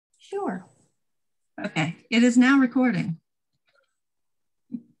Sure. Okay, it is now recording.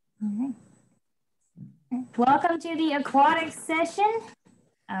 All right. Welcome to the aquatics session.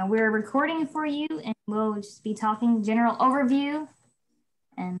 We're recording for you and we'll just be talking general overview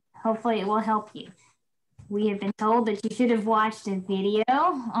and hopefully it will help you. We have been told that you should have watched a video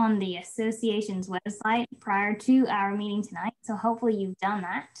on the association's website prior to our meeting tonight, so hopefully you've done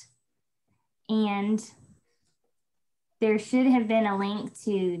that. And there should have been a link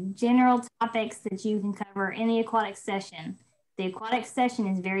to general topics that you can cover in the aquatics session. The aquatics session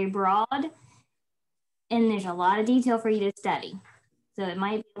is very broad and there's a lot of detail for you to study. So it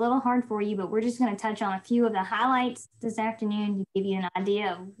might be a little hard for you, but we're just going to touch on a few of the highlights this afternoon to give you an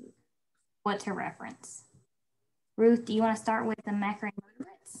idea of what to reference. Ruth, do you want to start with the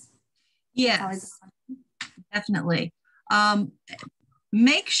macroinvertebrates? Yes, definitely.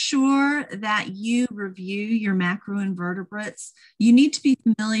 Make sure that you review your macroinvertebrates. You need to be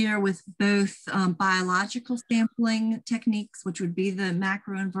familiar with both biological sampling techniques, which would be the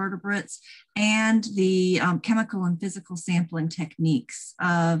macroinvertebrates, and the chemical and physical sampling techniques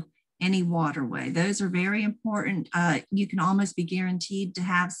of any waterway. Those are very important. You can almost be guaranteed to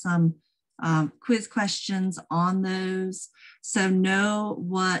have some quiz questions on those. So know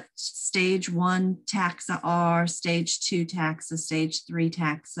what stage 1 taxa are, stage 2 taxa, stage 3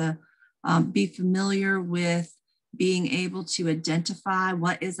 taxa. Be familiar with being able to identify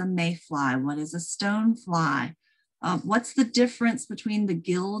what is a mayfly, what is a stonefly, what's the difference between the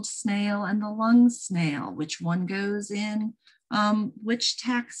gilled snail and the lung snail, which one goes in which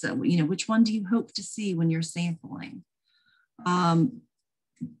taxa, which one do you hope to see when you're sampling.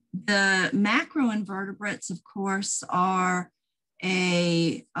 The macroinvertebrates, of course, are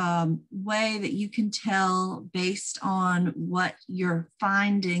a way that you can tell based on what you're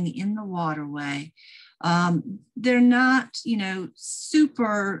finding in the waterway. They're not,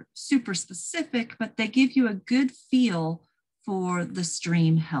 super specific, but they give you a good feel for the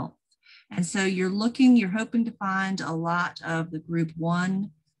stream health. And so you're hoping to find a lot of the group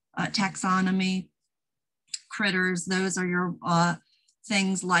 1 taxonomy critters. Those are your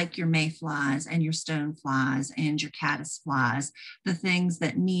things like your mayflies and your stoneflies and your caddisflies, the things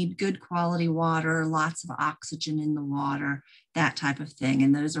that need good quality water, lots of oxygen in the water, that type of thing.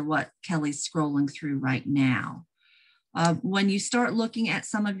 And those are what Kelly's scrolling through right now. When you start looking at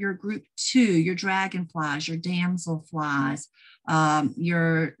some of your group 2, your dragonflies, your damselflies,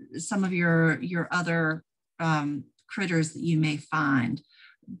 some of your other critters that you may find,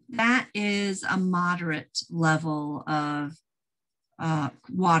 that is a moderate level of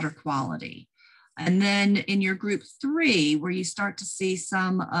water quality. And then in your group 3, where you start to see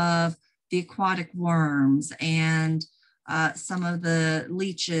some of the aquatic worms and some of the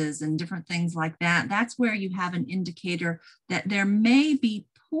leeches and different things like that, that's where you have an indicator that there may be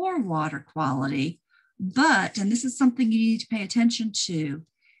poor water quality, but, and this is something you need to pay attention to,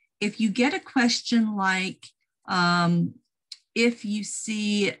 if you get a question like, if you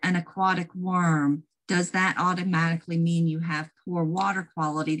see an aquatic worm, does that automatically mean you have poor water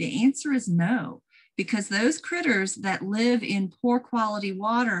quality? The answer is no, because those critters that live in poor quality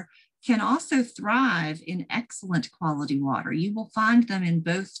water can also thrive in excellent quality water. You will find them in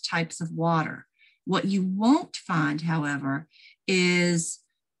both types of water. What you won't find, however, is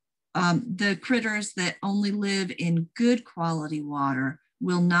the critters that only live in good quality water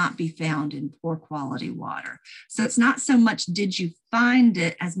will not be found in poor quality water. So it's not so much did you find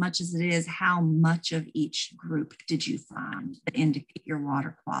it as much as it is how much of each group did you find to indicate your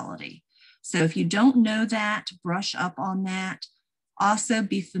water quality. So if you don't know that, brush up on that. Also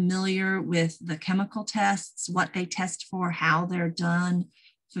be familiar with the chemical tests, what they test for, how they're done.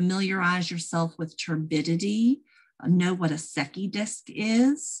 Familiarize yourself with turbidity. Know what a Secchi disk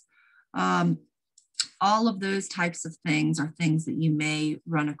is. All of those types of things are things that you may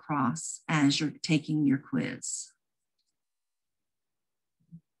run across as you're taking your quiz.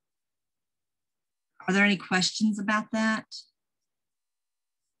 Are there any questions about that?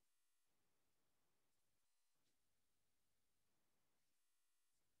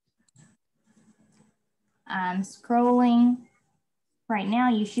 I'm scrolling right now.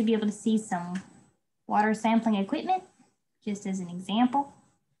 You should be able to see some water sampling equipment, just as an example.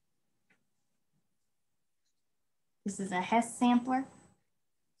 This is a Hess sampler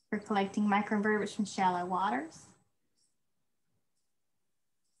for collecting microinvertebrates from shallow waters.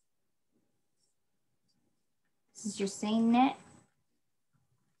 This is your seine net.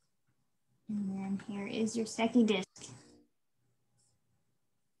 And then here is your Secchi disc.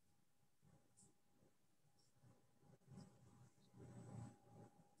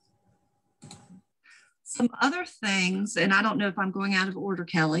 Some other things, and I don't know if I'm going out of order,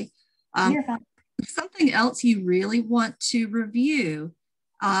 Kelly, You're fine. Something else you really want to review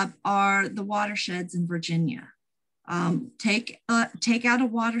are the watersheds in Virginia. Take out a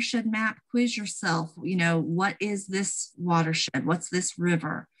watershed map, quiz yourself. You know, what is this watershed? What's this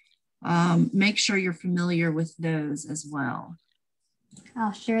river? Make sure you're familiar with those as well.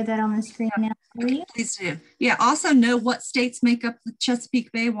 I'll share that on the screen now for you. Please do. Yeah, also know what states make up the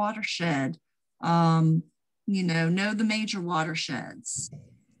Chesapeake Bay watershed. You know the major watersheds.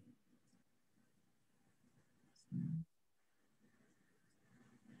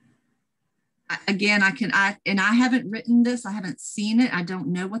 Again, I haven't written this, I haven't seen it. I don't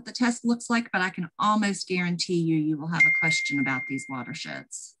know what the test looks like, but I can almost guarantee you will have a question about these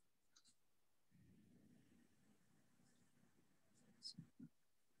watersheds.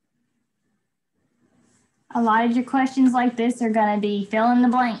 A lot of your questions like this are going to be fill in the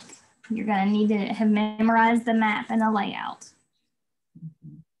blank. You're going to need to have memorized the map and the layout.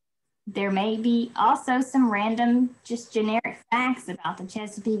 There may be also some random, just generic facts about the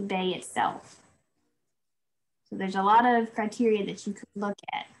Chesapeake Bay itself. So there's a lot of criteria that you could look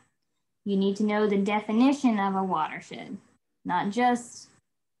at. You need to know the definition of a watershed, not just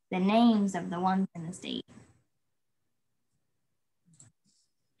the names of the ones in the state.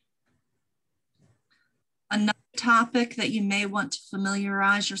 Another topic that you may want to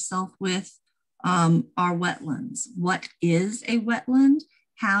familiarize yourself with are wetlands. What is a wetland?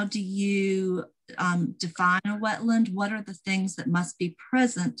 How do you define a wetland? What are the things that must be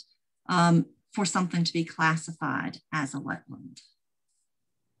present for something to be classified as a wetland?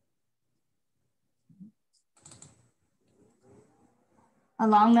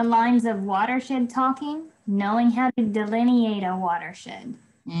 Along the lines of watershed talking, knowing how to delineate a watershed.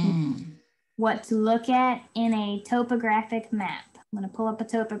 What to look at in a topographic map. I'm going to pull up a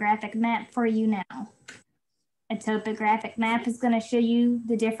topographic map for you now. A topographic map is going to show you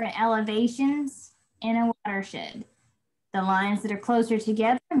the different elevations in a watershed. The lines that are closer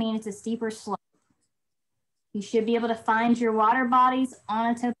together mean it's a steeper slope. You should be able to find your water bodies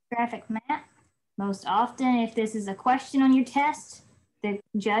on a topographic map. Most often, if this is a question on your test, the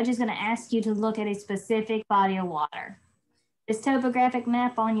judge is going to ask you to look at a specific body of water. This topographic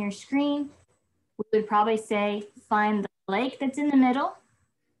map on your screen, we would probably say find the lake that's in the middle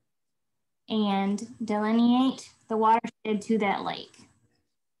and delineate the watershed to that lake.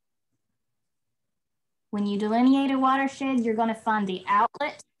 When you delineate a watershed, you're going to find the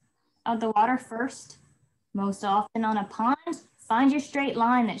outlet of the water first. Most often on a pond, find your straight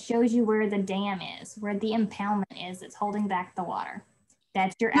line that shows you where the dam is, where the impoundment is that's holding back the water.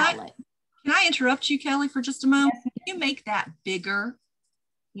 That's your outlet. Can I interrupt you, Kelly, for just a moment? Yes, can you make that bigger?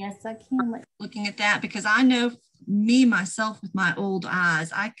 Yes, I can. Looking at that, because I know myself with my old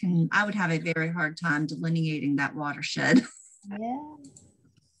eyes, I would have a very hard time delineating that watershed. Yeah.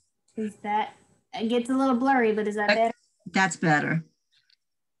 Is that, it gets a little blurry, but is that better? That's better.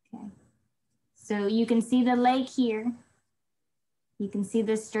 Okay. So you can see the lake here. You can see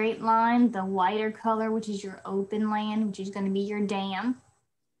the straight line, the whiter color, which is your open land, which is going to be your dam.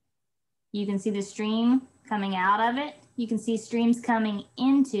 You can see the stream coming out of it. You can see streams coming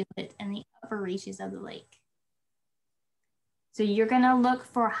into it in the upper reaches of the lake. So you're going to look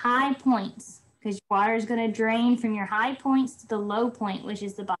for high points because your water is going to drain from your high points to the low point, which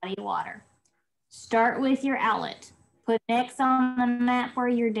is the body of water. Start with your outlet. Put an X on the map where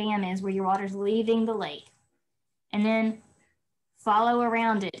your dam is, where your water is leaving the lake. And then follow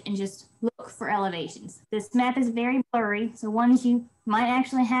around it and just look for elevations. This map is very blurry, so ones you might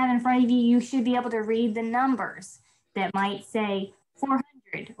actually have in front of you, you should be able to read the numbers that might say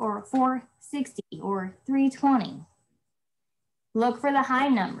 400 or 460 or 320. Look for the high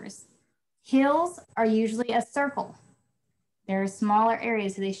numbers. Hills are usually a circle. They're smaller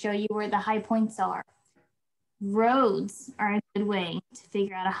areas, so they show you where the high points are. Roads are a good way to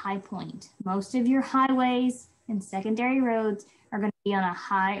figure out a high point. Most of your highways and secondary roads are going to be on a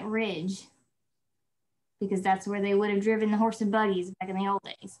high ridge because that's where they would have driven the horse and buggies back in the old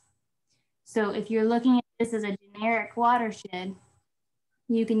days. So if you're looking at this as a generic watershed,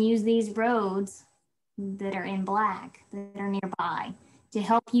 you can use these roads that are in black, that are nearby, to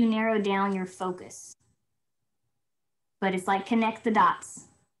help you narrow down your focus. But it's like connect the dots.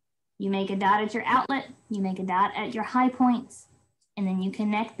 You make a dot at your outlet, you make a dot at your high points, and then you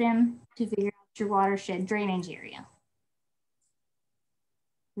connect them to figure out your watershed drainage area.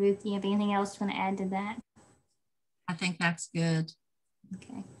 Ruth, do you have anything else you want to add to that? I think that's good.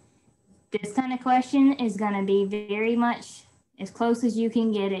 Okay. This kind of question is going to be very much as close as you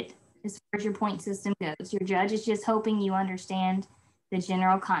can get it as far as your point system goes. Your judge is just hoping you understand the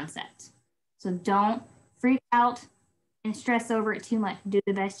general concept. So don't freak out. and stress over it too much. Do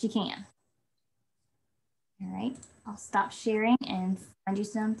the best you can. All right, I'll stop sharing and find you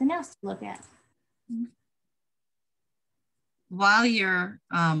something else to look at. While you're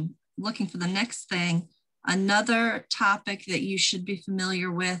looking for the next thing, another topic that you should be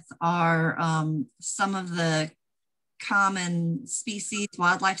familiar with are some of the common species,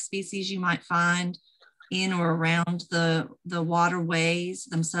 wildlife species you might find in or around the waterways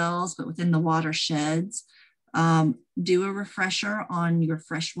themselves, but within the watersheds. Do a refresher on your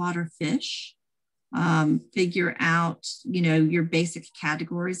freshwater fish. Figure out, your basic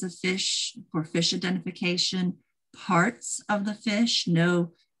categories of fish for fish identification, parts of the fish,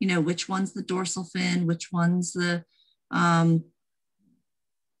 know, which one's the dorsal fin, which one's the,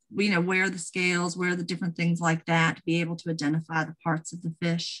 where are the scales, where are the different things like that, to be able to identify the parts of the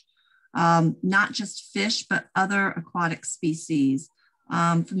fish. Not just fish, but other aquatic species.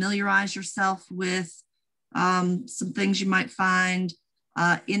 Familiarize yourself with some things you might find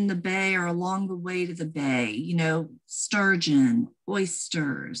in the bay or along the way to the bay, sturgeon,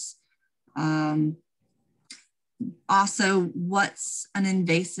 oysters. Also, what's an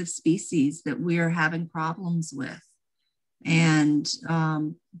invasive species that we're having problems with, and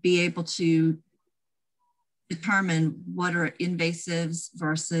be able to determine what are invasives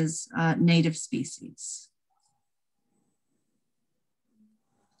versus native species.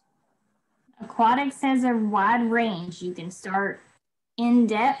 Aquatics has a wide range. You can start in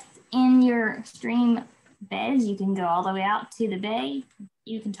depth in your stream beds. You can go all the way out to the bay.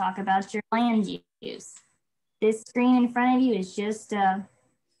 You can talk about your land use. This screen in front of you is just a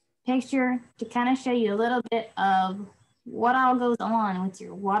picture to kind of show you a little bit of what all goes on with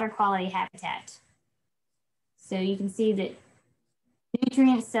your water quality habitat. So you can see that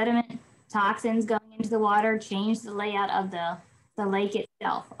nutrients, sediment, toxins going into the water change the layout of the lake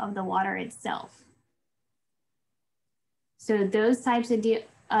itself, of the water itself. So those types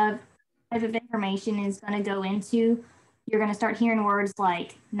of information is going to go into, you're going to start hearing words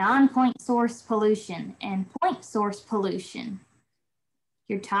like non-point source pollution and point source pollution.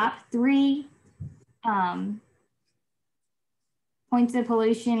 Your top three points of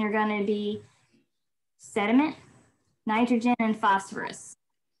pollution are going to be sediment, nitrogen, and phosphorus.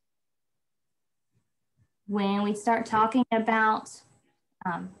 When we start talking about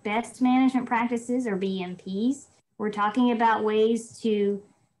best management practices, or BMPs, we're talking about ways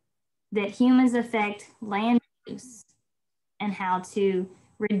that humans affect land use and how to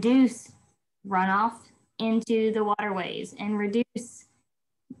reduce runoff into the waterways and reduce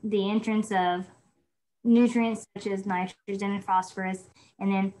the entrance of nutrients such as nitrogen and phosphorus,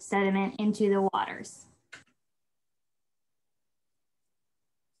 and then sediment into the waters.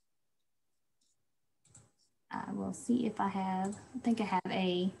 I will see if I think I have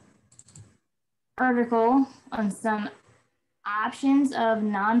a article on some options of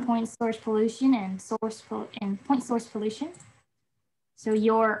non-point source pollution and point source pollution. So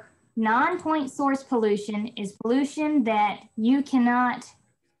your non-point source pollution is pollution that you cannot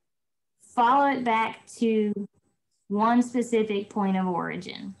follow it back to one specific point of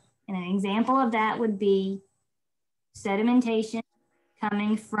origin. And an example of that would be sedimentation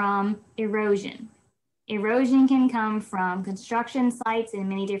coming from erosion. Erosion can come from construction sites in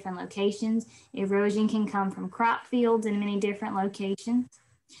many different locations. Erosion can come from crop fields in many different locations.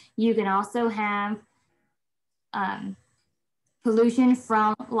 You can also have pollution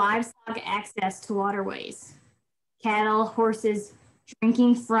from livestock access to waterways. Cattle, horses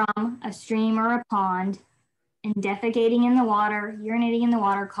drinking from a stream or a pond and defecating in the water, urinating in the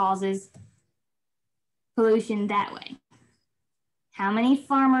water causes pollution that way. How many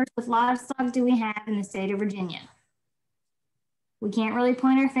farmers with livestock do we have in the state of Virginia? We can't really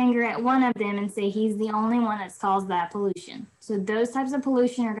point our finger at one of them and say he's the only one that's caused that pollution. So those types of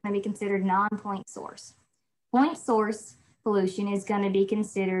pollution are going to be considered non-point source. Point source pollution is going to be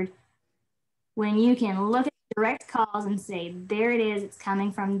considered when you can look at the direct cause and say, there it is, it's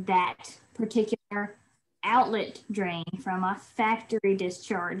coming from that particular outlet drain from a factory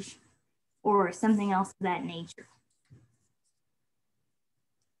discharge or something else of that nature.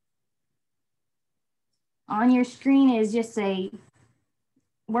 On your screen is just a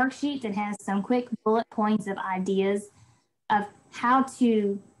worksheet that has some quick bullet points of ideas of how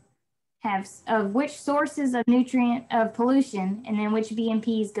to have, of which sources of pollution, and then which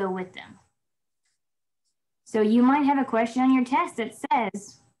BMPs go with them. So you might have a question on your test that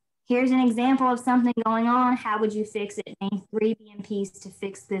says, here's an example of something going on. How would you fix it? Name 3 BMPs to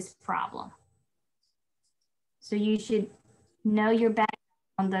fix this problem. So you should know your background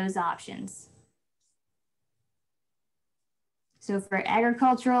on those options. So for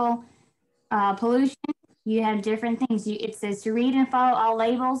agricultural pollution, You have different things. It says to read and follow all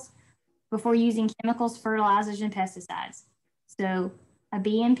labels before using chemicals, fertilizers, and pesticides. So a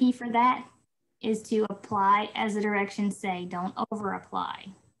BMP for that is to apply as the directions say. Don't over apply.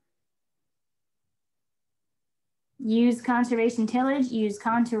 Use conservation tillage, use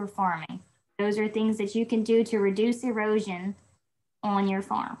contour farming. Those are things that you can do to reduce erosion on your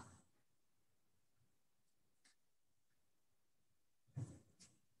farm.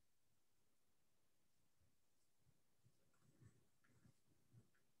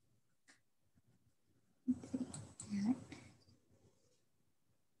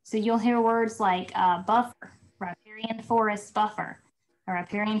 So you'll hear words like buffer, riparian forest buffer. A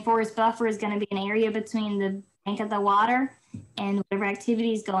riparian forest buffer is going to be an area between the bank of the water and whatever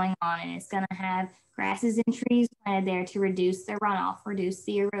activity is going on. And it's going to have grasses and trees planted there to reduce the runoff, reduce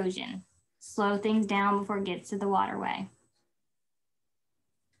the erosion, slow things down before it gets to the waterway.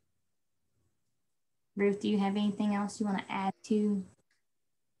 Ruth, do you have anything else you want to add to?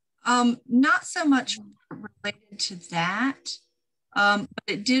 Not so much related to that, but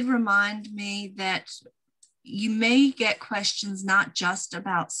it did remind me that you may get questions not just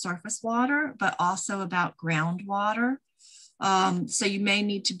about surface water, but also about groundwater. So you may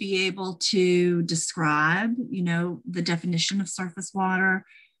need to be able to describe, the definition of surface water,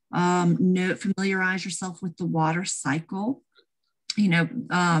 familiarize yourself with the water cycle.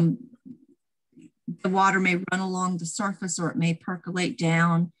 The water may run along the surface, or it may percolate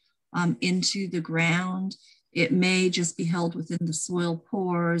down into the ground. It may just be held within the soil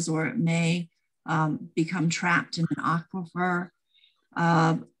pores, or it may become trapped in an aquifer.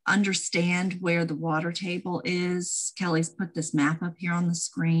 Understand where the water table is. Kelly's put this map up here on the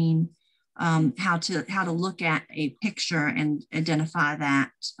screen. How to look at a picture and identify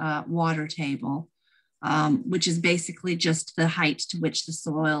that water table, which is basically just the height to which the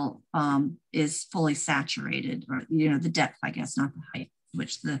soil is fully saturated, or the depth, I guess, not the height,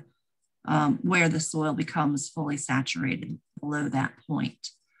 which where the soil becomes fully saturated below that point.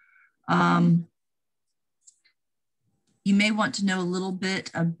 You may want to know a little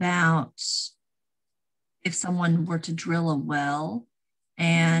bit about if someone were to drill a well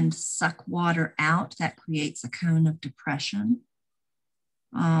and suck water out, that creates a cone of depression.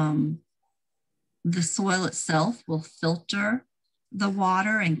 The soil itself will filter the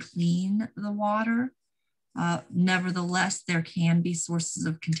water and clean the water. Nevertheless, there can be sources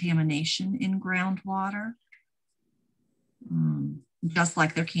of contamination in groundwater, just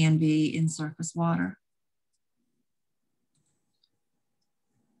like there can be in surface water.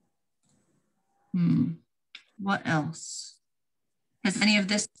 What else? Has any of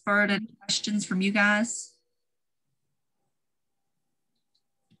this spurred any questions from you guys?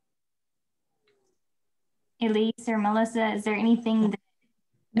 Elise or Melissa, is there anything that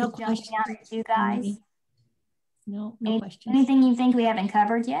no is jumping out at you guys? No questions. Anything you think we haven't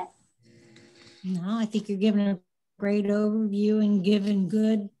covered yet? No, I think you're giving a great overview and giving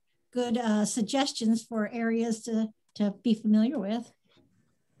good suggestions for areas to be familiar with.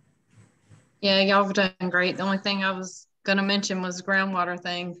 Yeah, y'all have done great. The only thing I was going to mention was the groundwater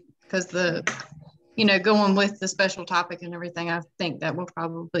thing, because going with the special topic and everything, I think that will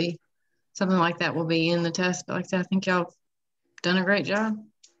probably, something like that will be in the test. But like I said, I think y'all have done a great job.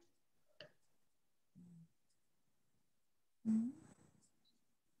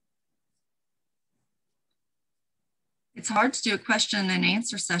 It's hard to do a question and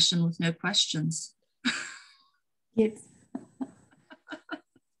answer session with no questions. Yes.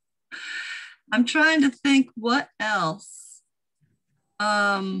 I'm trying to think what else.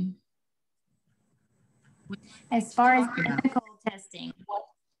 As far as chemical testing, what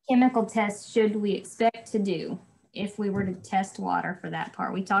chemical tests should we expect to do if we were to test water for that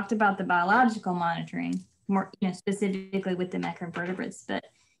part? We talked about the biological monitoring, more specifically with the macroinvertebrates, but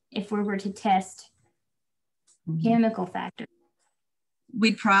if we were to test chemical factors,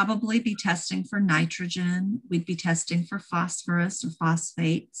 we'd probably be testing for nitrogen. We'd be testing for phosphorus or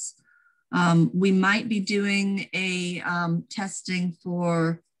phosphates. We might be doing a testing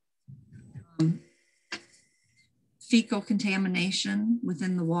for fecal contamination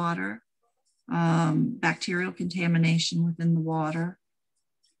within the water, bacterial contamination within the water.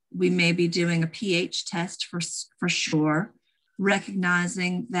 We may be doing a pH test for sure,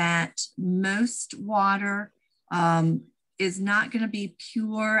 recognizing that most water is not going to be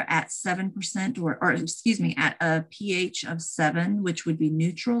pure at 7% or excuse me, at a pH of 7, which would be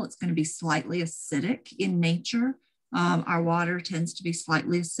neutral. It's going to be slightly acidic in nature. Our water tends to be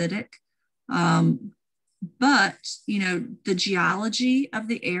slightly acidic. But, the geology of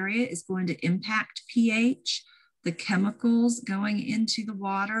the area is going to impact pH. The chemicals going into the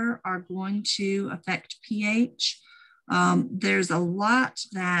water are going to affect pH. There's a lot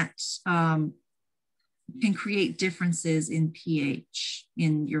that can create differences in pH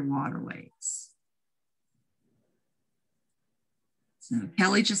in your waterways. So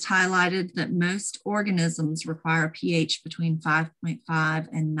Kelly just highlighted that most organisms require a pH between 5.5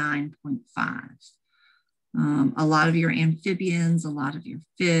 and 9.5. A lot of your amphibians, a lot of your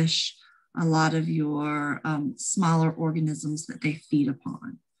fish, a lot of your smaller organisms that they feed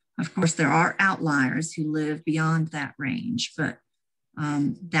upon. Of course, there are outliers who live beyond that range, but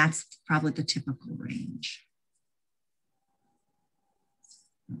that's probably the typical range.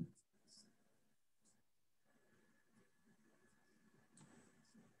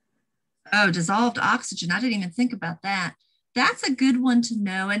 Oh, dissolved oxygen. I didn't even think about that. That's a good one to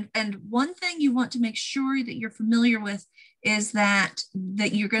know. And one thing you want to make sure that you're familiar with is that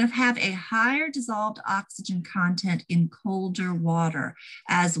you're going to have a higher dissolved oxygen content in colder water.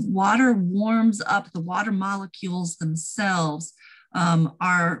 As water warms up, the water molecules themselves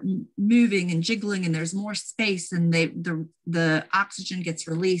are moving and jiggling, and there's more space, and the oxygen gets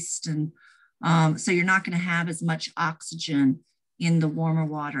released. And so you're not going to have as much oxygen in the warmer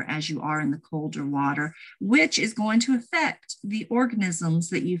water as you are in the colder water, which is going to affect the organisms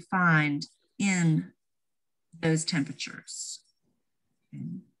that you find in those temperatures. Okay.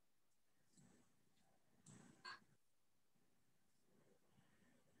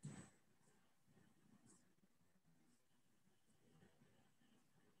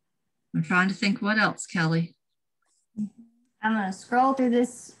 I'm trying to think what else, Kelly. I'm going to scroll through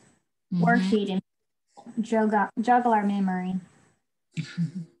this worksheet and juggle our memory.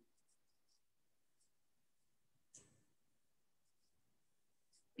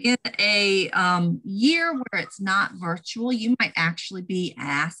 In a year where it's not virtual, you might actually be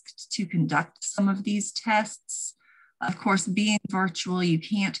asked to conduct some of these tests. Of course, being virtual, you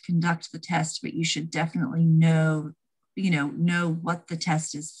can't conduct the test, but you should definitely know what the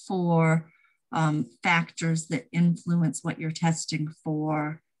test is for, factors that influence what you're testing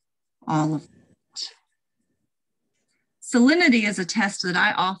for, all of that. Salinity is a test that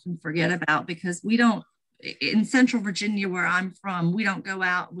I often forget about because we don't, in Central Virginia, where I'm from, we don't go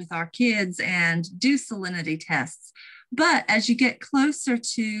out with our kids and do salinity tests. But as you get closer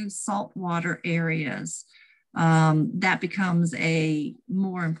to saltwater areas, that becomes a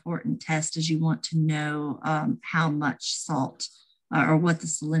more important test, as you want to know how much salt or what the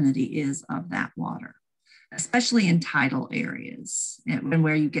salinity is of that water, especially in tidal areas and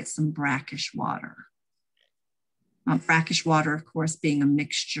where you get some brackish water. Brackish water, of course, being a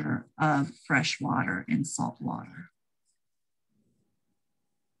mixture of fresh water and salt water.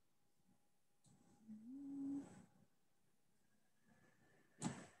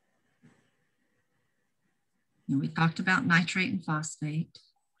 And we talked about nitrate and phosphate.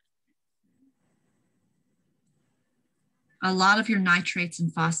 A lot of your nitrates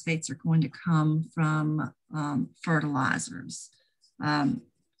and phosphates are going to come from fertilizers.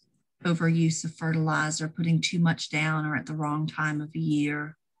 Overuse of fertilizer, putting too much down or at the wrong time of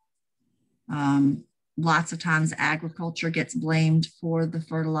year. Lots of times agriculture gets blamed for the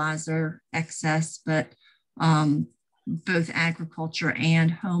fertilizer excess, but both agriculture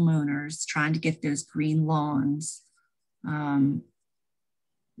and homeowners trying to get those green lawns can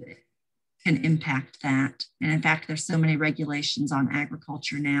impact that. And in fact, there's so many regulations on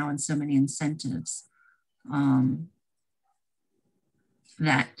agriculture now and so many incentives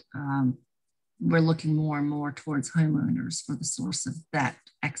that we're looking more and more towards homeowners for the source of that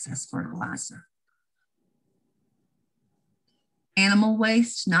excess fertilizer. Animal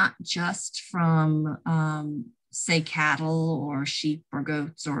waste, not just from, say, cattle or sheep or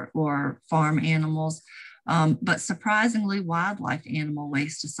goats or farm animals, but surprisingly, wildlife animal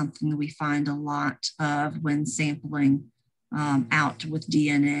waste is something that we find a lot of when sampling out with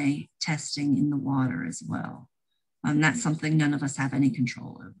DNA testing in the water as well. That's something none of us have any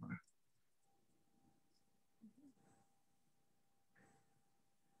control over.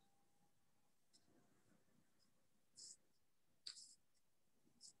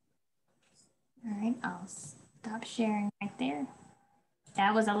 All right, I'll stop sharing right there.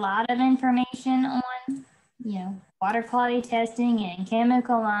 That was a lot of information on, water quality testing and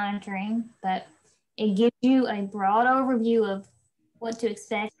chemical monitoring, but it gives you a broad overview of what to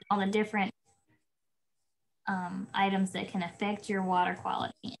expect, all the different items that can affect your water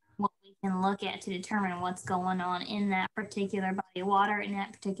quality, and what we can look at to determine what's going on in that particular body of water, in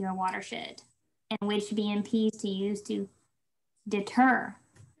that particular watershed, and which BMPs to use to deter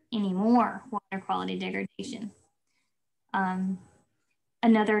any more water quality degradation.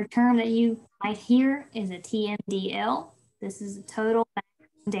 Another term that you might hear is a TMDL. This is a total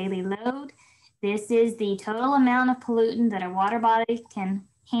daily load. This is the total amount of pollutant that a water body can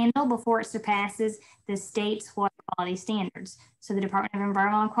handle before it surpasses the state's water quality standards. So the Department of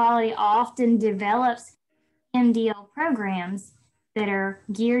Environmental Quality often develops TMDL programs that are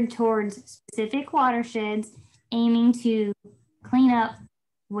geared towards specific watersheds, aiming to clean up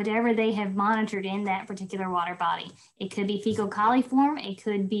whatever they have monitored in that particular water body. It could be fecal coliform, it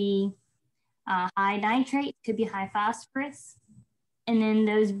could be high nitrate, it could be high phosphorus. And then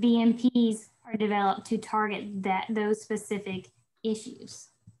those BMPs are developed to target those specific issues.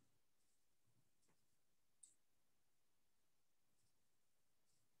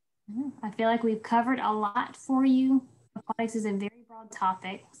 I feel like we've covered a lot for you. Aquatics is a very broad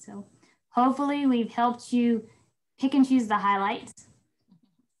topic, so hopefully we've helped you pick and choose the highlights.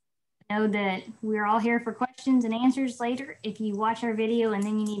 Know that we're all here for questions and answers later. If you watch our video and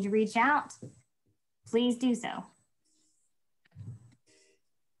then you need to reach out, please do so.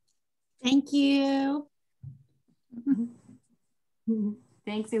 Thank you.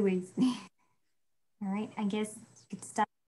 Thanks, Elise. All right, I guess you could stop.